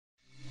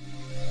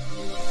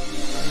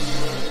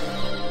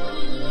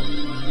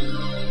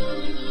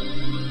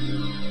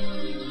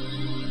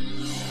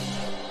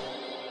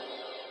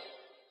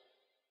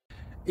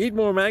eat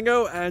more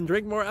mango and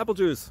drink more apple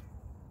juice.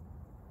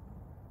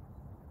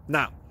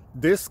 Now,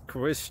 this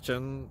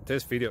video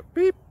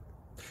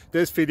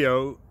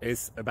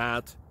is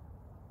about,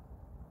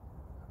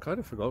 I kind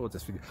of forgot what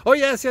this video. Oh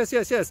yes.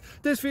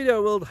 This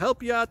video will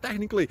help you out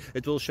technically.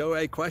 It will show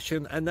a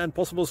question and then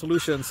possible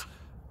solutions.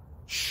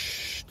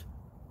 Shh.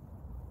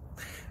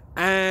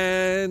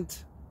 And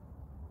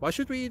why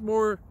should we eat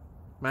more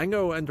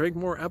mango and drink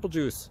more apple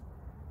juice?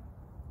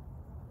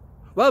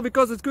 Well,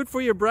 because it's good for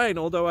your brain,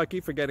 although I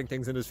keep forgetting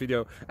things in this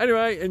video.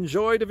 Anyway,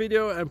 enjoy the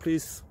video and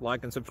please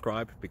like and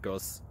subscribe,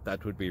 because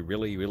that would be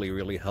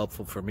really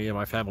helpful for me and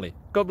my family.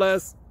 God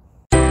bless!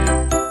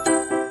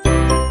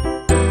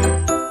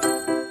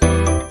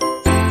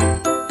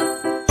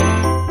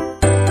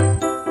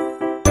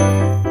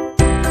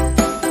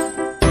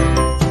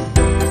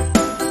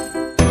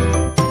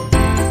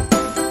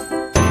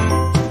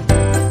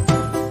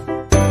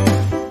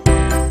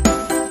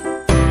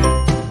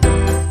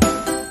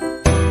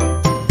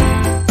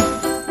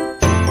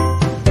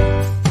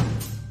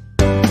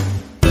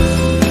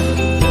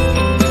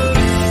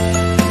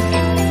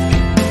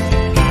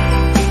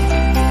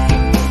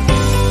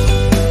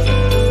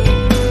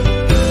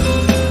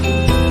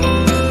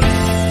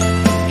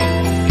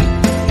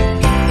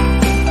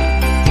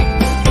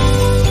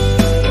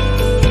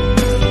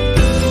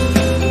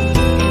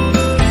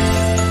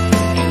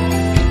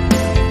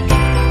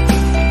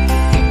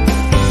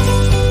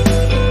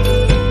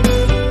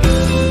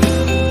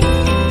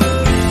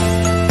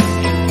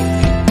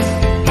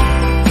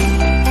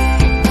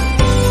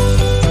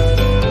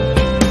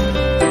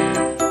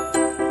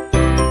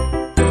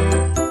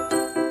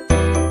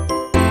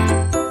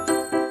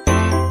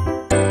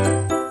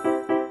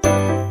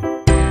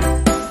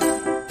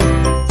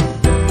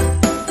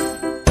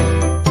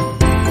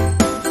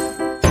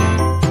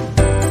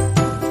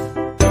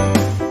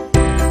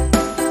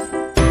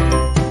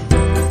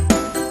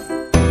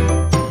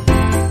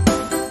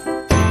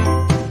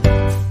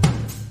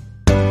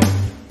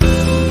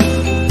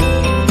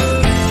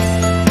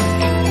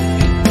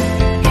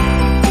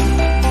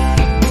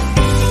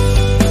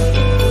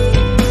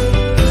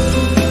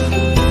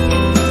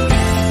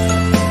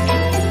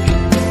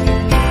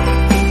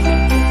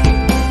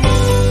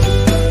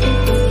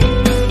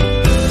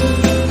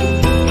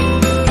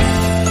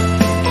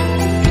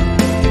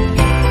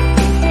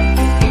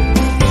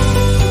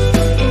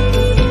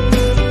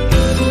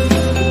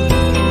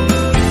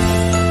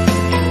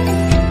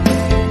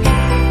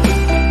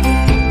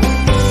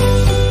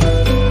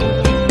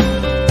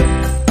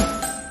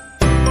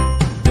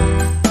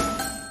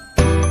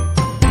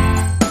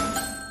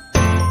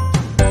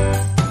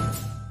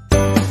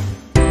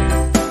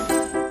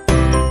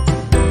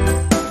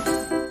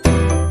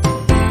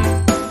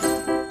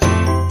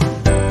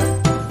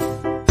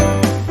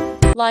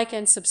 Like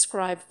and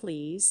subscribe,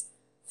 please.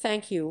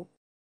 Thank you.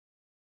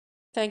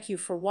 Thank you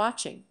for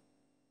watching.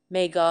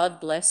 May God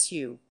bless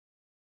you.